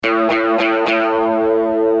Welcome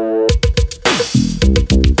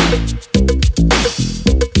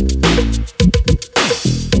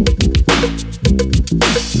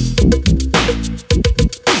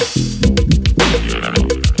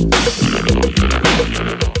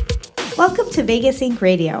to Vegas Inc.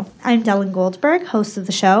 Radio. I'm Dylan Goldberg, host of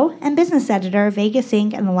the show and business editor of Vegas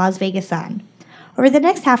Inc. and the Las Vegas Sun. Over the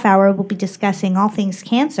next half hour, we'll be discussing all things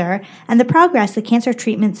cancer and the progress the Cancer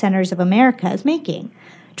Treatment Centers of America is making.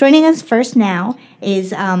 Joining us first now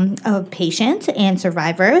is a patient and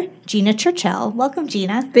survivor, Gina Churchill. Welcome,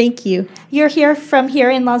 Gina. Thank you. You're here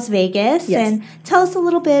in Las Vegas. Yes. And tell us a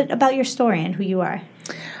little bit about your story and who you are.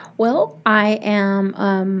 Well, I am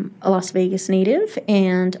a Las Vegas native,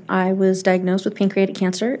 and I was diagnosed with pancreatic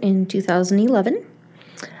cancer in 2011.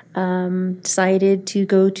 Decided to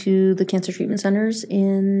go to the Cancer Treatment Centers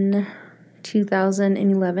in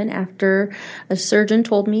 2011 after a surgeon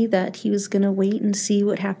told me that he was going to wait and see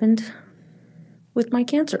what happened with my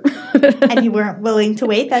cancer. And you weren't willing to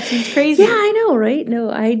wait? That seems crazy. Yeah, I know, right? No,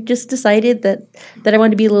 I just decided that I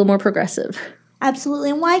wanted to be a little more progressive. Absolutely.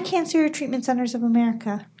 And why Cancer Treatment Centers of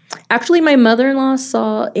America? Actually, my mother-in-law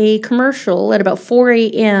saw a commercial at about 4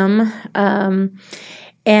 a.m.,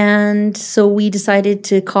 and so we decided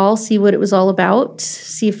to call, see what it was all about,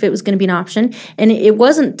 see if it was going to be an option. And it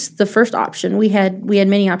wasn't the first option. We had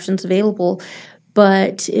many options available,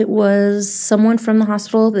 but it was someone from the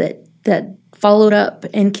hospital that followed up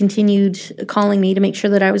and continued calling me to make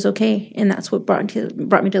sure that I was okay, and that's what brought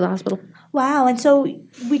me to the hospital. Wow. And so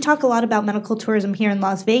we talk a lot about medical tourism here in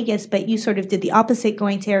Las Vegas, but you sort of did the opposite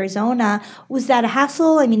going to Arizona. Was that a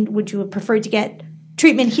hassle? I mean, would you have preferred to get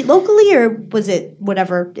treatment locally, or was it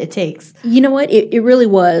whatever it takes? You know what? It really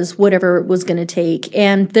was whatever it was going to take.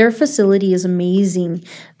 And their facility is amazing.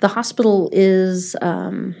 The hospital is,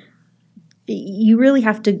 you really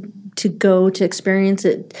have to go to experience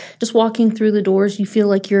it. Just walking through the doors, you feel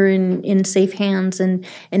like you're in safe hands, and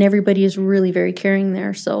everybody is really very caring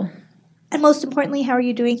there. So. And most importantly, how are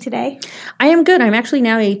you doing today? I am good. I'm actually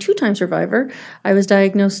now a 2-time survivor. I was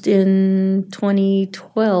diagnosed in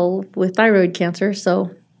 2012 with thyroid cancer,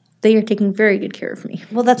 so they are taking very good care of me.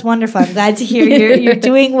 Well, that's wonderful. I'm glad to hear you're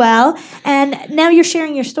doing well. And now you're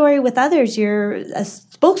sharing your story with others. You're a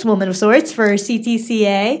spokeswoman of sorts for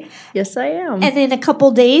CTCA. Yes, I am. And in a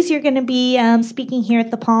couple days, you're going to be speaking here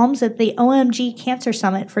at the Palms at the OMG Cancer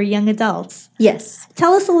Summit for young adults. Yes.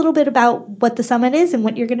 Tell us a little bit about what the summit is and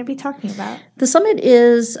what you're going to be talking about. The summit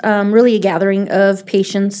is really a gathering of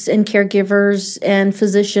patients and caregivers and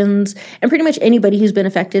physicians and pretty much anybody who's been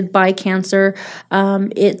affected by cancer.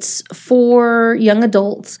 It's for young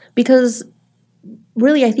adults because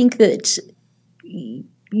really I think that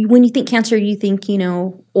when you think cancer, you think,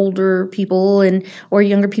 older people or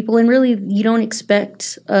younger people, and really you don't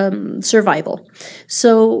expect survival.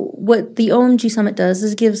 So what the OMG Summit does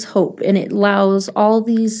is gives hope, and it allows all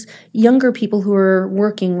these younger people who are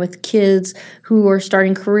working with kids who are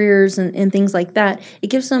starting careers and things like that, it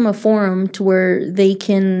gives them a forum to where they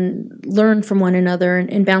can learn from one another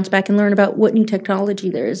and bounce back and learn about what new technology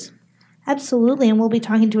there is. Absolutely, and we'll be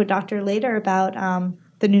talking to a doctor later about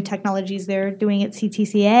the new technologies they're doing at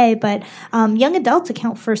CTCA, but young adults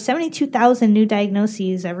account for 72,000 new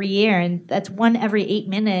diagnoses every year, and that's one every 8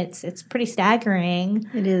 minutes. It's pretty staggering.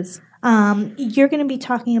 It is. You're going to be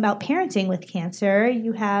talking about parenting with cancer.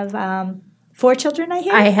 You have 4 children, I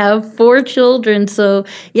hear? I have 4 children, so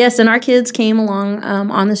yes, and our kids came along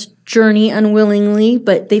on this journey unwillingly,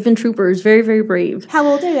 but they've been troopers, very, very brave. How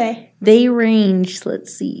old are they? They range,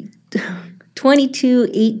 22,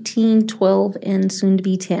 18, 12, and soon to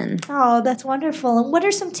be 10. Oh, that's wonderful. And what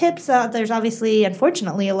are some tips? There's obviously,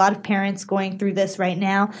 unfortunately, a lot of parents going through this right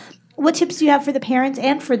now. What tips do you have for the parents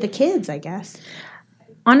and for the kids, I guess?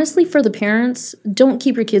 Honestly, for the parents, don't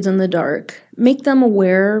keep your kids in the dark. Make them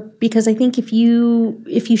aware, because I think if you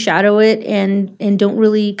shadow it and don't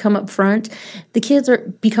really come up front, the kids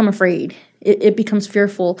become afraid. It becomes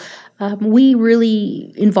fearful. We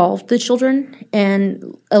really involved the children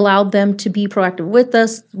and allowed them to be proactive with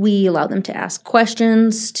us. We allowed them to ask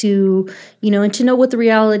questions, and to know what the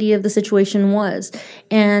reality of the situation was.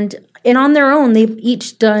 And on their own, they've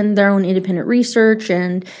each done their own independent research,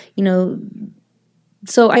 and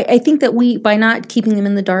so I think that by not keeping them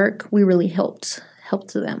in the dark, we really helped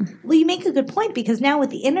them. Well, you make a good point, because now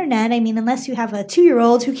with the internet, I mean, unless you have a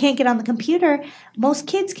 2-year-old who can't get on the computer, most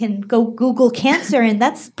kids can go Google cancer, and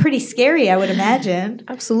that's pretty scary, I would imagine.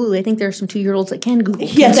 Absolutely. I think there are some 2-year-olds that can Google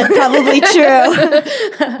cancer. Yeah, that's probably true.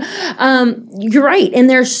 You're right. And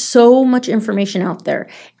there's so much information out there.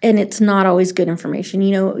 and it's not always good information.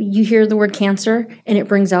 You hear the word cancer and it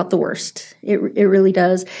brings out the worst. It really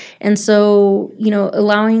does. And so,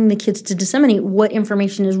 allowing the kids to disseminate what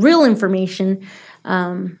information is real information,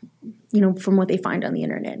 from what they find on the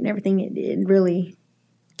internet and everything, it really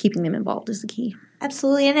keeping them involved is the key.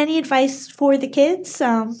 Absolutely. And any advice for the kids,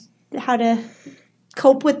 how to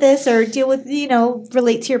cope with this or deal with,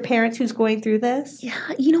 relate to your parents who's going through this? Yeah,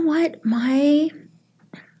 you know what?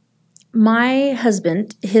 My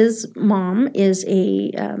husband, his mom is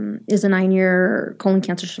a 9-year colon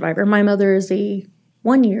cancer survivor. My mother is a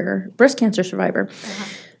 1-year breast cancer survivor. Uh-huh.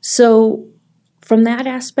 So from that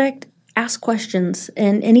aspect, ask questions,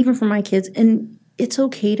 and even for my kids, and it's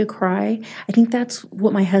okay to cry. I think that's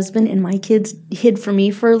what my husband and my kids hid from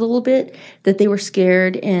me for a little bit, that they were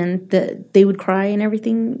scared and that they would cry and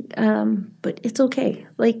everything. But it's okay.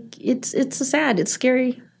 Like it's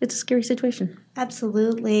scary. It's a scary situation.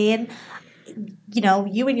 Absolutely. And,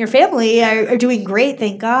 you and your family are doing great,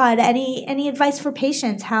 thank God. Any advice for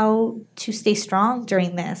patients, how to stay strong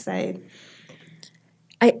during this? I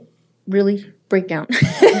really break down.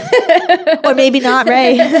 Or maybe not,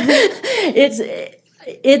 right?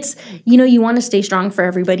 It's you want to stay strong for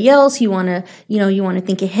everybody else. You want to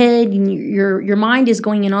think ahead. Your mind is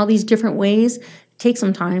going in all these different ways. Take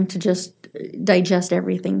some time to just digest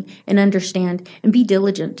everything and understand and be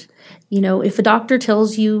diligent. If a doctor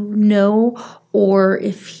tells you no, or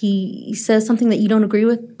if he says something that you don't agree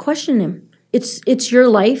with, question him. It's your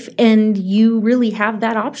life, and you really have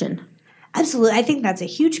that option. Absolutely. I think that's a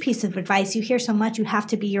huge piece of advice. You hear so much, you have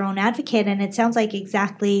to be your own advocate. And it sounds like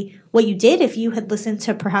exactly what you did. If you had listened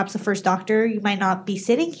to perhaps the first doctor, you might not be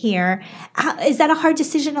sitting here. Is that a hard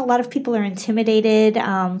decision? A lot of people are intimidated.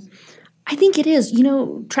 I think it is.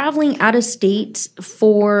 Traveling out of state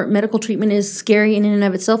for medical treatment is scary in and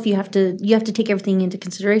of itself. You have to take everything into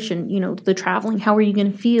consideration. The traveling, how are you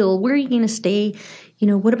going to feel? Where are you going to stay?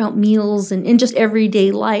 What about meals and just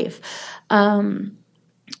everyday life?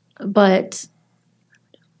 But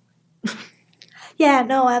yeah,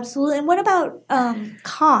 no, absolutely. And what about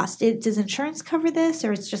cost? Does insurance cover this,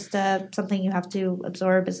 or it's just something you have to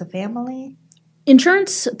absorb as a family?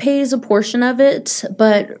 Insurance pays a portion of it,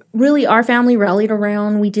 but really our family rallied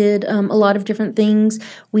around. We did a lot of different things.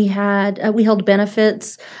 We held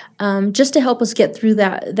benefits just to help us get through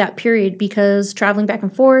that period, because traveling back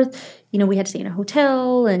and forth, we had to stay in a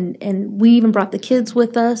hotel, and we even brought the kids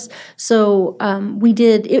with us. So we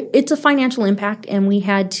did. It's a financial impact, and we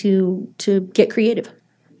had to get creative.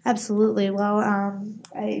 Absolutely. Well,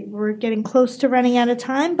 we're getting close to running out of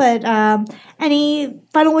time, but any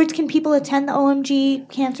final words? Can people attend the OMG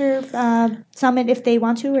Cancer Summit if they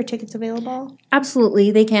want to? Are tickets available?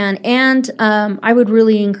 Absolutely, they can. And I would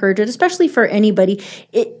really encourage it, especially for anybody.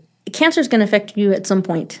 Cancer is going to affect you at some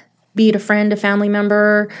point, be it a friend, a family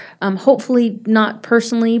member, hopefully not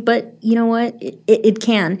personally, but you know what? It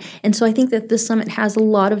can. And so I think that this summit has a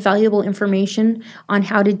lot of valuable information on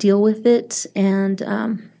how to deal with it, and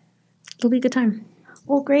it'll be a good time.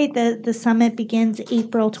 Well, great. The summit begins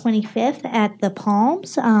April 25th at the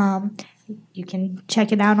Palms. You can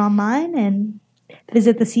check it out online and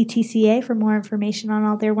visit the CTCA for more information on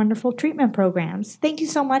all their wonderful treatment programs. Thank you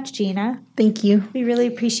so much, Gina. Thank you. We really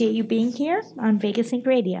appreciate you being here on Vegas Inc.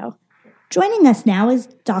 Radio. Joining us now is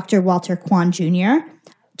Dr. Walter Kwan Jr.,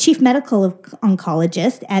 Chief Medical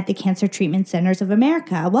Oncologist at the Cancer Treatment Centers of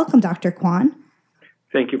America. Welcome, Dr. Kwan.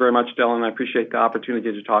 Thank you very much, Dylan. I appreciate the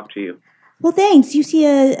opportunity to talk to you. Well, thanks. You see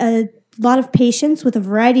a lot of patients with a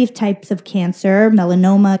variety of types of cancer: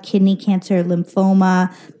 melanoma, kidney cancer,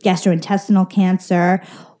 lymphoma, gastrointestinal cancer.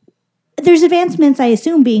 There's advancements, I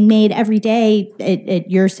assume, being made every day at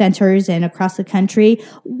your centers and across the country.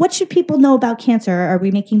 What should people know about cancer? Are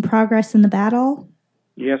we making progress in the battle?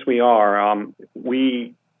 Yes, we are.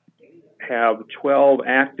 We have 12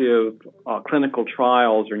 active clinical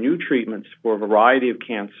trials or new treatments for a variety of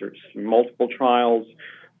cancers, multiple trials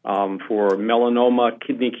for melanoma,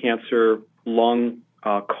 kidney cancer, lung,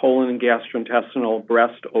 colon, gastrointestinal,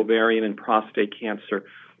 breast, ovarian, and prostate cancer.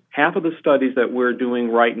 Half of the studies that we're doing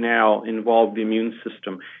right now involve the immune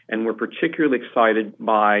system, and we're particularly excited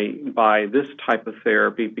by this type of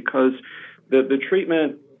therapy because the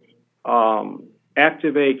treatment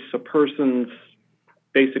activates a person's,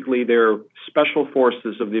 basically their special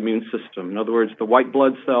forces of the immune system. In other words, the white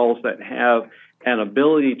blood cells that have an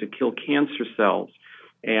ability to kill cancer cells,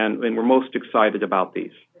 and we're most excited about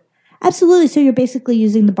these. Absolutely. So you're basically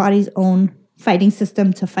using the body's own fighting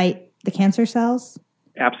system to fight the cancer cells?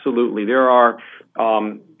 Absolutely. There are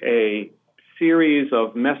a series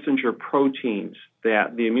of messenger proteins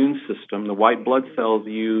that the immune system, the white blood cells,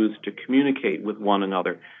 use to communicate with one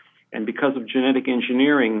another. And because of genetic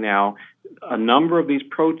engineering now, a number of these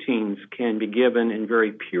proteins can be given in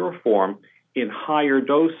very pure form in higher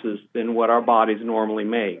doses than what our bodies normally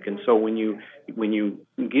make. And so when you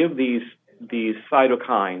give these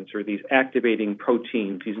cytokines or these activating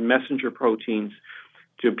proteins, these messenger proteins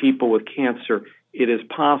to people with cancer, it is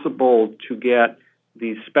possible to get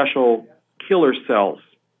these special killer cells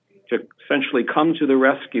to essentially come to the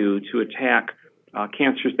rescue to attack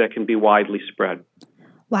cancers that can be widely spread.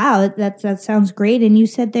 Wow, that sounds great. And you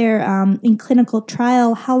said they're in clinical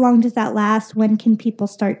trial. How long does that last? When can people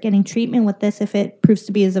start getting treatment with this if it proves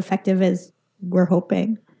to be as effective as we're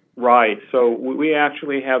hoping? Right. So we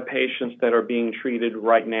actually have patients that are being treated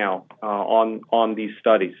right now on these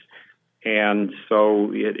studies. And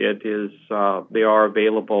so it is they are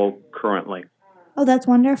available currently. Oh, that's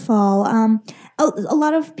wonderful. A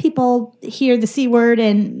lot of people hear the C word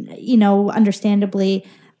and, understandably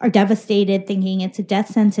are devastated thinking it's a death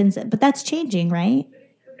sentence, but that's changing, right?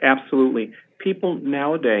 Absolutely. People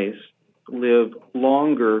nowadays live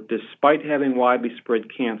longer despite having widely spread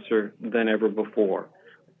cancer than ever before.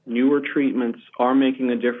 Newer treatments are making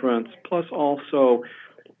a difference, plus also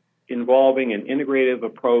involving an integrative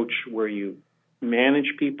approach where you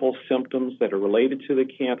manage people's symptoms that are related to the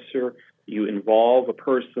cancer, you involve a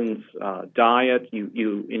person's diet,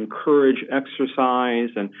 you encourage exercise,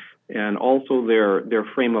 and also their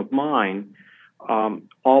frame of mind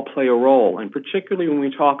all play a role. And particularly when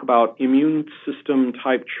we talk about immune system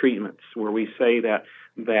type treatments, where we say that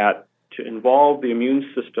to involve the immune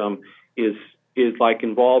system is like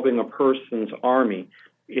involving a person's army.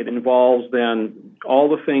 It involves then all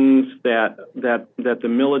the things that the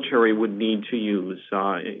military would need to use,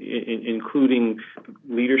 including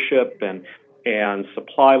leadership and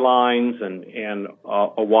supply lines and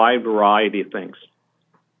a wide variety of things.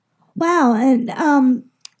 Wow. And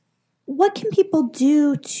what can people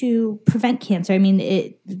do to prevent cancer? I mean,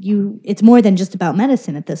 it's more than just about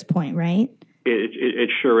medicine at this point, right? It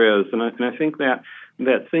sure is. And I think that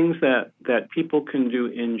things that people can do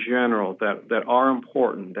in general that are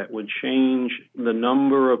important, that would change the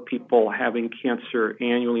number of people having cancer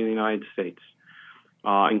annually in the United States,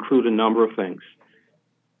 include a number of things.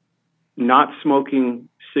 Not smoking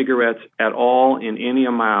cigarettes at all in any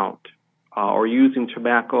amount or using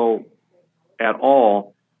tobacco at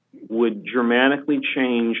all would dramatically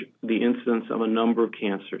change the incidence of a number of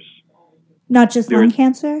cancers. Not just lung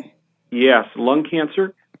cancer? Yes, lung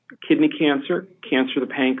cancer, kidney cancer, cancer of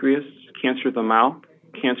the pancreas, cancer of the mouth,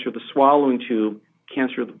 cancer of the swallowing tube,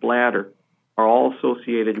 cancer of the bladder are all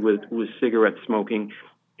associated with cigarette smoking,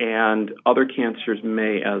 and other cancers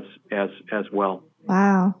may as well.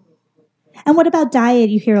 Wow. And what about diet?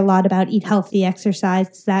 You hear a lot about eat healthy, exercise.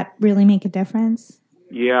 Does that really make a difference?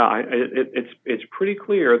 Yeah, it's pretty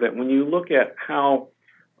clear that when you look at how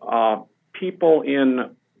people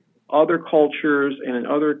in other cultures and in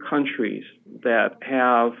other countries that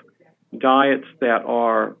have diets that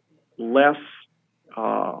are less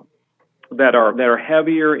that are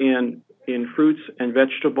heavier in fruits and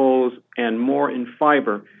vegetables and more in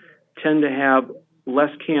fiber tend to have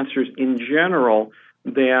less cancers in general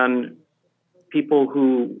than people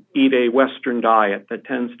who eat a Western diet that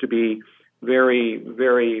tends to be very,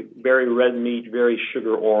 very, very red meat, very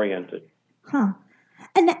sugar oriented. Huh.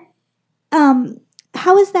 And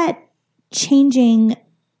how is that changing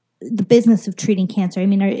the business of treating cancer? I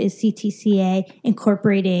mean, is CTCA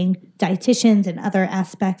incorporating dietitians and other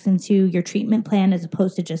aspects into your treatment plan as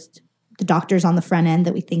opposed to just the doctors on the front end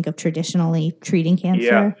that we think of traditionally treating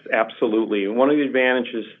cancer? Yes, absolutely. And one of the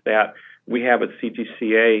advantages that we have at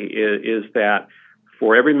CTCA is that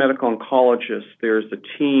for every medical oncologist, there's a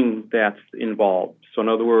team that's involved. So in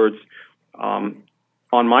other words, on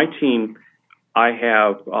my team, I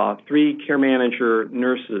have 3 care manager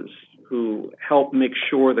nurses who help make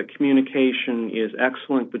sure that communication is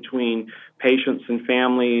excellent between patients and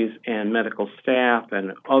families and medical staff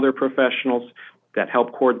and other professionals that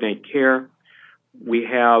help coordinate care. We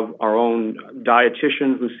have our own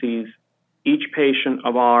dietitian who sees each patient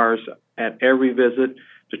of ours at every visit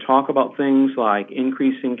to talk about things like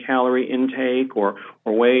increasing calorie intake or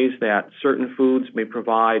ways that certain foods may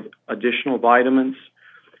provide additional vitamins.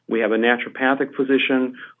 We have a naturopathic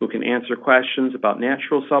physician who can answer questions about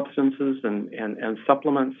natural substances and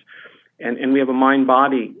supplements. And we have a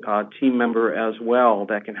mind-body team member as well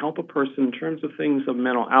that can help a person in terms of things of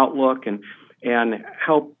mental outlook and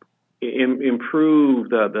help improve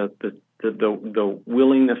the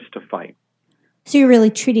willingness to fight. So you're really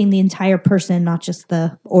treating the entire person, not just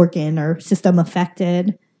the organ or system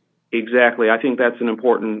affected. Exactly. I think that's an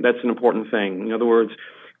important thing. In other words,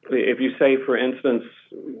 if you say, for instance,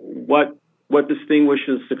 what what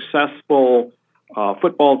distinguishes successful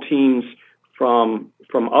football teams from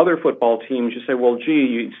other football teams. You say, well,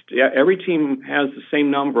 gee, every team has the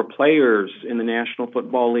same number of players in the National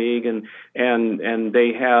Football League, and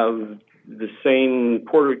they have the same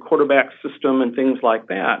quarterback system and things like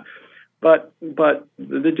that. But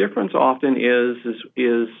the difference often is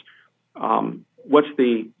what's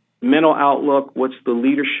the mental outlook, what's the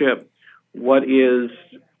leadership, what is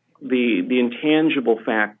the intangible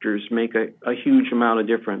factors make a huge amount of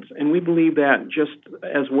difference. And we believe that just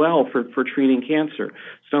as well for treating cancer.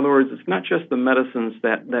 So in other words, it's not just the medicines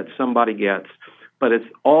that somebody gets, but it's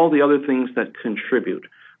all the other things that contribute.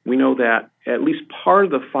 We know that at least part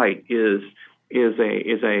of the fight is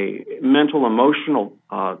a mental, emotional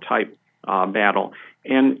type battle.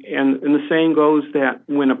 And the saying goes that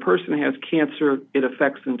when a person has cancer, it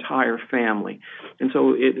affects the entire family. And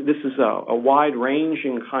so this is a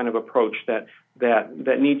wide-ranging kind of approach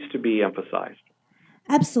that needs to be emphasized.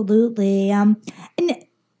 Absolutely. And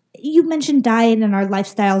you mentioned diet and our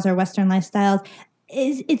lifestyles, our Western lifestyles.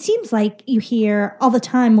 It seems like you hear all the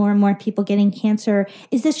time more and more people getting cancer.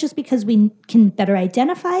 Is this just because we can better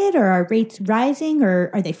identify it, or are rates rising, or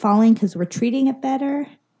are they falling because we're treating it better?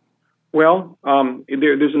 Well,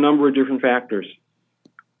 there's a number of different factors.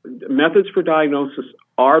 Methods for diagnosis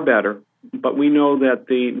are better, but we know that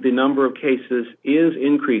the number of cases is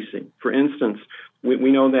increasing. For instance,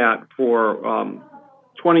 we know that for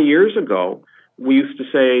 20 years ago, we used to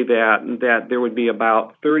say that there would be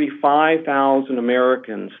about 35,000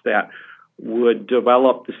 Americans that would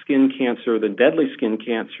develop the skin cancer, the deadly skin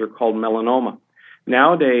cancer called melanoma.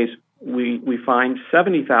 Nowadays, we find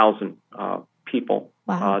 70,000 people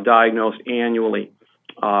diagnosed annually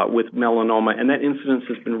with melanoma, and that incidence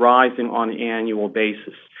has been rising on an annual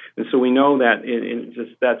basis. And so we know that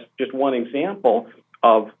that's just one example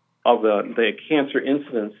of the cancer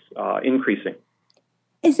incidence increasing.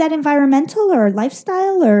 Is that environmental or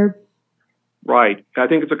lifestyle or? Right. I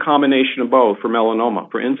think it's a combination of both for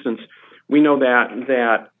melanoma. For instance, we know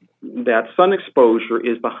that sun exposure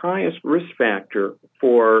is the highest risk factor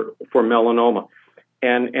for melanoma.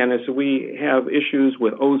 And as we have issues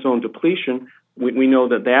with ozone depletion, we know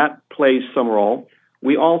that plays some role.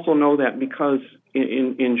 We also know that because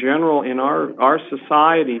in general in our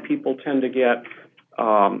society, people tend to get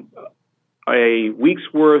a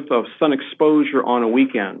week's worth of sun exposure on a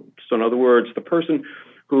weekend. So in other words, the person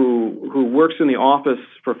who works in the office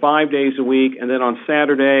for 5 days a week and then on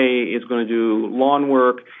Saturday is going to do lawn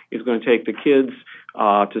work, is going to take the kids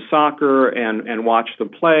to soccer and watch them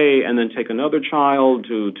play, and then take another child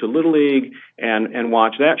to Little League and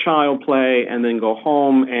watch that child play, and then go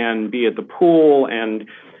home and be at the pool, and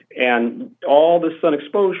all the sun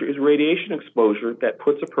exposure is radiation exposure that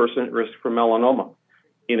puts a person at risk for melanoma.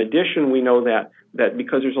 In addition, we know that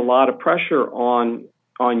because there's a lot of pressure on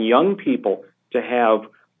young people to have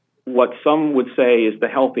what some would say is the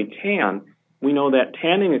healthy tan, we know that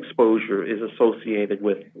tanning exposure is associated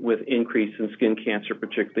with increase in skin cancer,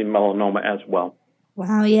 particularly melanoma as well.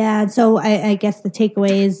 Wow, yeah. So I guess the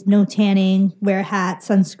takeaway is no tanning, wear a hat,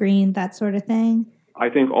 sunscreen, that sort of thing. I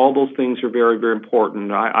think all those things are very, very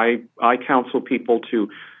important. I counsel people to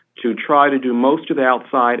try to do most of the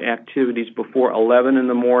outside activities before 11 in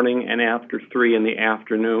the morning and after 3 in the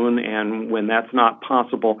afternoon. And when that's not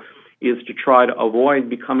possible, is to try to avoid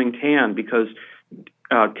becoming tan, because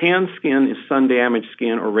tan skin is sun-damaged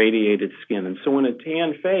skin or radiated skin. And so when a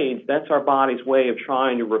tan fades, that's our body's way of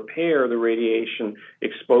trying to repair the radiation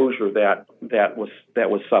exposure that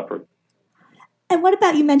was suffered. And what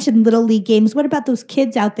about, you mentioned Little League games. What about those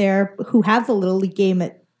kids out there who have the Little League game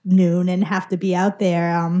at noon and have to be out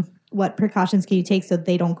there? What precautions can you take so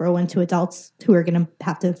they don't grow into adults who are going to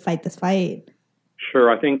have to fight this fight?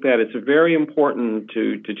 Sure. I think that it's very important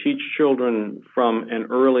to teach children from an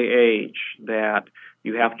early age that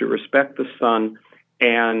you have to respect the sun,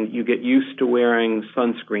 and you get used to wearing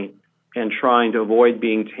sunscreen and trying to avoid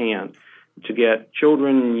being tan. To get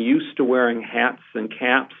children used to wearing hats and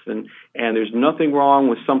caps, and there's nothing wrong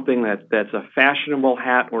with something that's a fashionable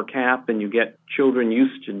hat or cap, and you get children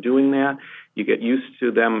used to doing that. You get used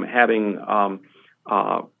to them having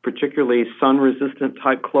particularly sun-resistant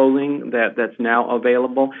type clothing that's now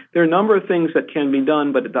available. There are a number of things that can be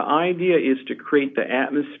done, but the idea is to create the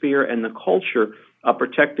atmosphere and the culture of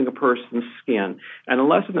protecting a person's skin. And a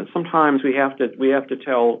lesson that sometimes we have to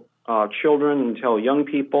tell children and tell young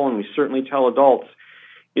people, and we certainly tell adults,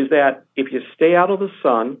 is that if you stay out of the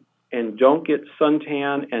sun and don't get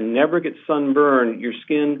suntan and never get sunburn, your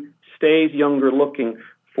skin stays younger looking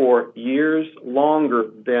for years longer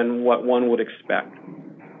than what one would expect.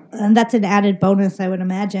 And that's an added bonus, I would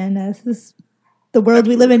imagine. the world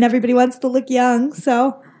we live in, everybody wants to look young,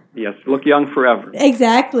 so... Yes, look young forever.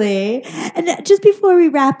 Exactly. And just before we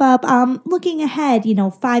wrap up, looking ahead,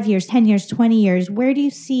 5 years, 10 years, 20 years, where do you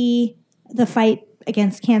see the fight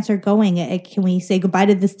against cancer going? Can we say goodbye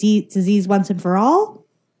to this disease once and for all?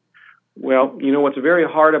 Well, what's very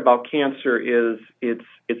hard about cancer is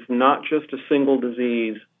it's not just a single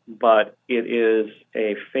disease, but it is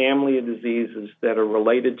a family of diseases that are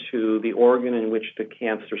related to the organ in which the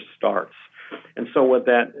cancer starts. And so what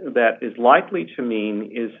that is likely to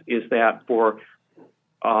mean is that for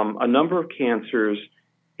a number of cancers,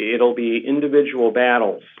 it'll be individual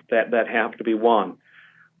battles that have to be won.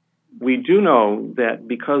 We do know that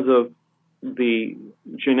because of the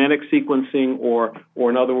genetic sequencing, or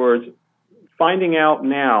in other words, finding out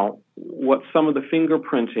now what some of the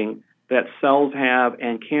fingerprinting that cells have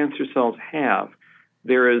and cancer cells have,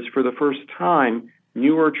 there is, for the first time,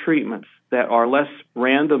 newer treatments that are less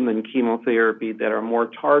random than chemotherapy, that are more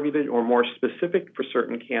targeted or more specific for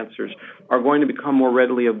certain cancers, are going to become more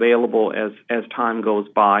readily available as time goes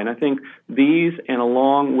by. And I think these, and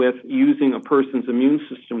along with using a person's immune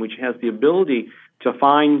system, which has the ability to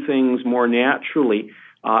find things more naturally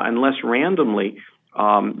and less randomly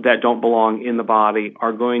that don't belong in the body,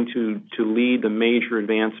 are going to lead the major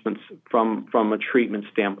advancements from a treatment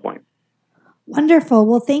standpoint. Wonderful.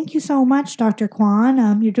 Well, thank you so much, Dr.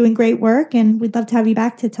 Kwon. You're doing great work, and we'd love to have you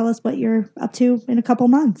back to tell us what you're up to in a couple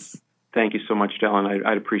months. Thank you so much, Dylan.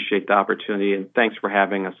 I'd appreciate the opportunity, and thanks for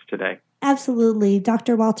having us today. Absolutely.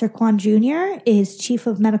 Dr. Walter Kwon Jr. is Chief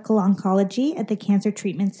of Medical Oncology at the Cancer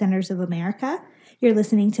Treatment Centers of America. You're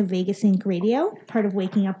listening to Vegas Inc. Radio, part of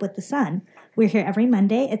Waking Up with the Sun. We're here every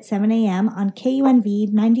Monday at 7 a.m. on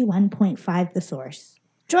KUNV 91.5 The Source.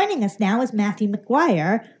 Joining us now is Matthew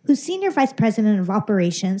McGuire, who's Senior Vice President of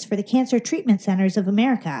Operations for the Cancer Treatment Centers of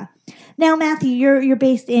America. Now, Matthew, you're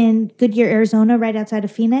based in Goodyear, Arizona, right outside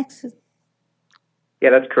of Phoenix?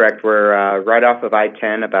 Yeah, that's correct. We're right off of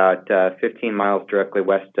I-10, about 15 miles directly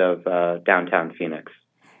west of downtown Phoenix.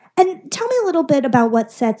 And tell me a little bit about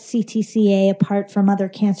what sets CTCA apart from other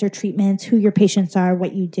cancer treatments, who your patients are,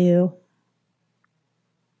 what you do.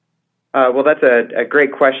 Well, that's a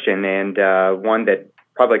great question, and one that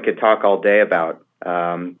probably could talk all day about.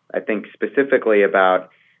 I think specifically about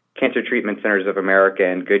Cancer Treatment Centers of America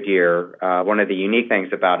and Goodyear, one of the unique things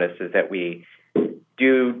about us is that we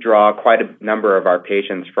do draw quite a number of our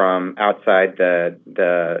patients from outside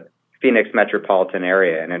the Phoenix metropolitan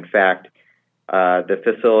area. And in fact, the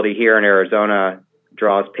facility here in Arizona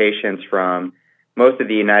draws patients from most of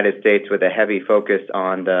the United States, with a heavy focus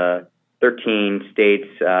on the 13 states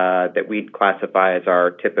that we'd classify as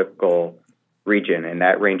our typical region. And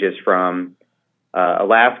that ranges from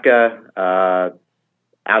Alaska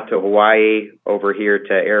out to Hawaii, over here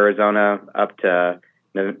to Arizona, up to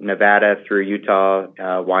Nevada, through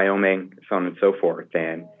Utah, Wyoming, so on and so forth.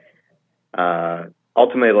 And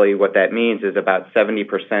ultimately, what that means is about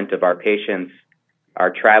 70% of our patients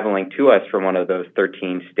are traveling to us from one of those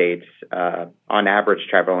 13 states, on average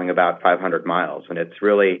traveling about 500 miles. And it's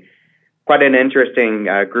really quite an interesting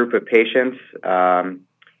group of patients.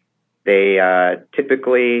 They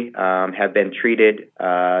typically have been treated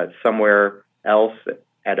somewhere else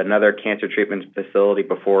at another cancer treatment facility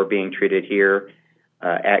before being treated here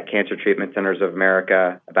at Cancer Treatment Centers of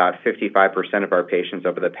America. About 55% of our patients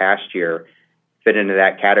over the past year fit into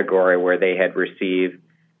that category, where they had received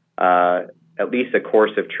at least a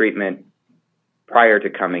course of treatment prior to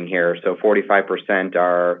coming here. So 45%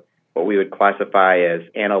 are what we would classify as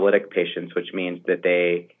analytic patients, which means that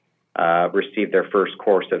they received their first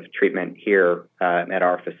course of treatment here at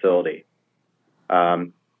our facility.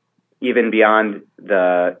 Even beyond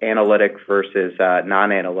the analytic versus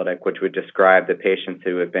non-analytic, which would describe the patients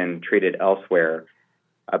who have been treated elsewhere,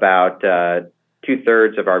 about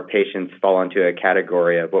 2/3 of our patients fall into a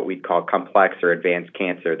category of what we call complex or advanced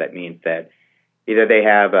cancer. That means that either they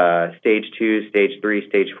have stage 2, stage 3,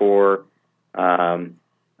 stage 4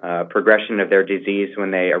 progression of their disease when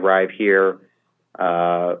they arrive here,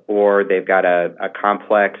 or they've got a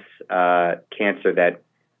complex cancer that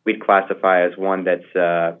we'd classify as one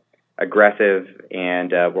that's aggressive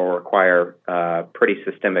and will require pretty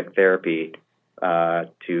systemic therapy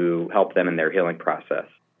to help them in their healing process.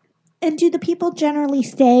 And do the people generally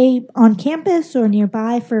stay on campus or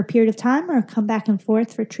nearby for a period of time, or come back and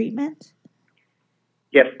forth for treatment?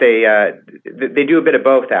 Yes, they do a bit of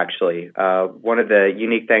both, actually. One of the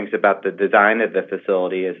unique things about the design of the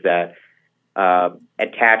facility is that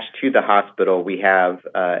attached to the hospital, we have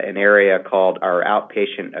an area called our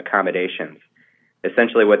outpatient accommodations.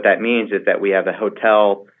 Essentially, what that means is that we have a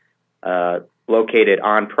hotel located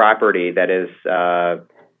on property that is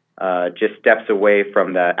just steps away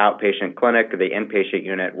from the outpatient clinic, the inpatient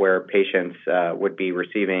unit where patients would be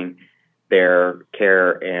receiving their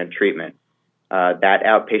care and treatment. That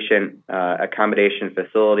outpatient accommodation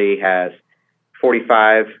facility has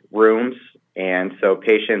 45 rooms, and so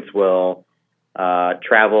patients will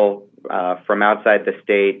travel from outside the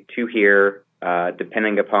state to here,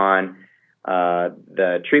 depending upon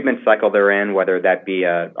the treatment cycle they're in, whether that be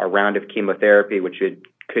a round of chemotherapy, which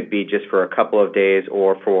could be just for a couple of days,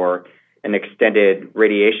 or for an extended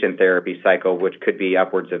radiation therapy cycle, which could be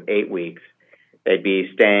upwards of 8 weeks. They'd be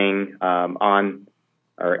staying on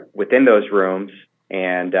or within those rooms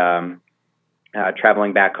and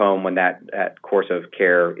traveling back home when that course of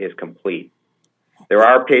care is complete. There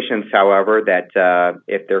are patients, however, that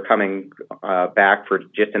if they're coming back for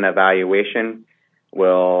just an evaluation,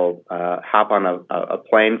 will hop on a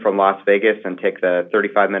plane from Las Vegas and take the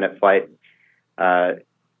 35-minute flight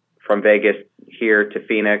from Vegas here to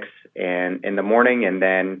Phoenix and in the morning, and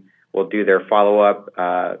then we'll do their follow-up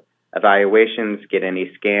evaluations, get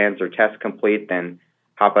any scans or tests complete, then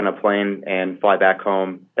hop on a plane and fly back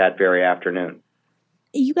home that very afternoon.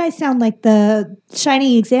 You guys sound like the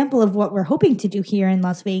shining example of what we're hoping to do here in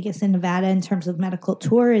Las Vegas and Nevada in terms of medical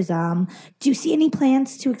tourism. Do you see any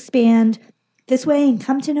plans to expand this way and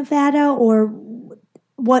come to Nevada, or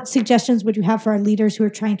what suggestions would you have for our leaders who are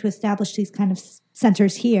trying to establish these kind of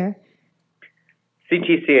centers here?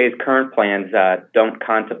 CTCA's current plans don't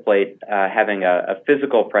contemplate having a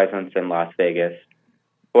physical presence in Las Vegas.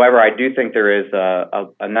 However, I do think there is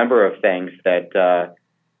a number of things that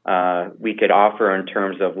we could offer in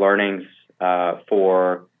terms of learnings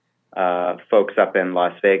for folks up in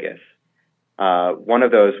Las Vegas. One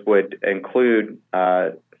of those would include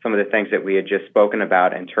some of the things that we had just spoken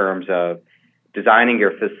about in terms of designing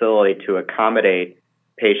your facility to accommodate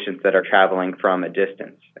patients that are traveling from a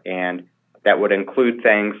distance. And that would include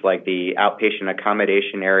things like the outpatient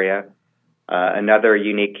accommodation area. Another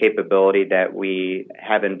unique capability that we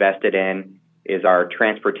have invested in is our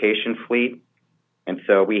transportation fleet. And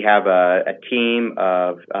so we have a team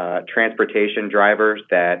of transportation drivers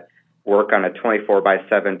that work on a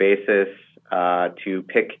 24/7 basis to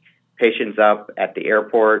pick patients up at the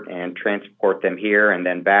airport and transport them here and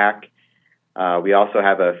then back. We also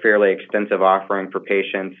have a fairly extensive offering for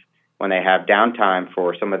patients when they have downtime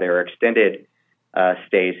for some of their extended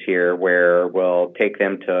stays here, where we'll take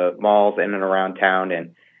them to malls in and around town.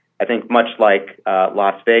 And I think much like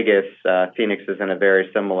Las Vegas, Phoenix is in a very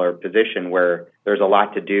similar position where there's a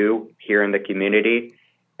lot to do here in the community.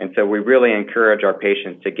 And so we really encourage our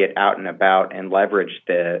patients to get out and about and leverage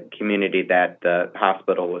the community that the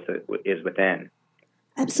hospital is within.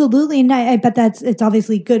 Absolutely. And I bet it's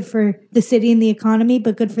obviously good for the city and the economy,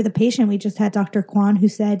 but good for the patient. We just had Dr. Kwan who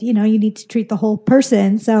said, you need to treat the whole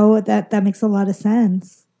person. So that makes a lot of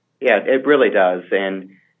sense. Yeah, it really does. And,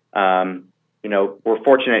 we're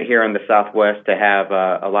fortunate here in the Southwest to have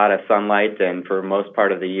a lot of sunlight and for most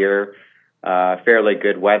part of the year, fairly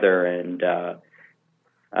good weather. And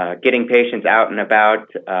getting patients out and about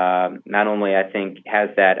not only, I think, has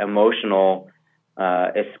that emotional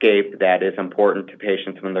escape that is important to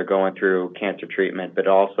patients when they're going through cancer treatment, but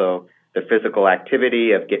also the physical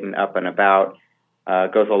activity of getting up and about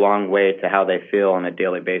goes a long way to how they feel on a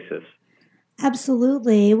daily basis.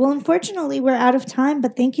 Absolutely. Well, unfortunately, we're out of time,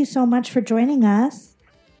 but thank you so much for joining us.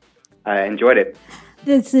 I enjoyed it.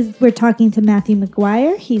 We're talking to Matthew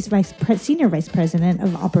McGuire. He's Senior Vice President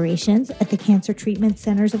of Operations at the Cancer Treatment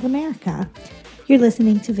Centers of America. You're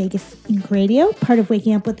listening to Vegas Inc. Radio, part of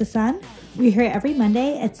Waking Up with the Sun. We're here every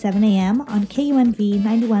Monday at 7 a.m. on KUNV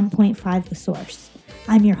 91.5 The Source.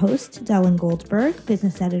 I'm your host, Dellen Goldberg,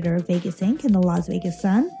 business editor of Vegas Inc. and the Las Vegas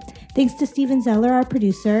Sun. Thanks to Steven Zeller, our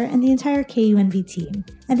producer, and the entire KUNV team.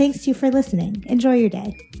 And thanks to you for listening. Enjoy your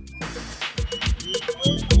day.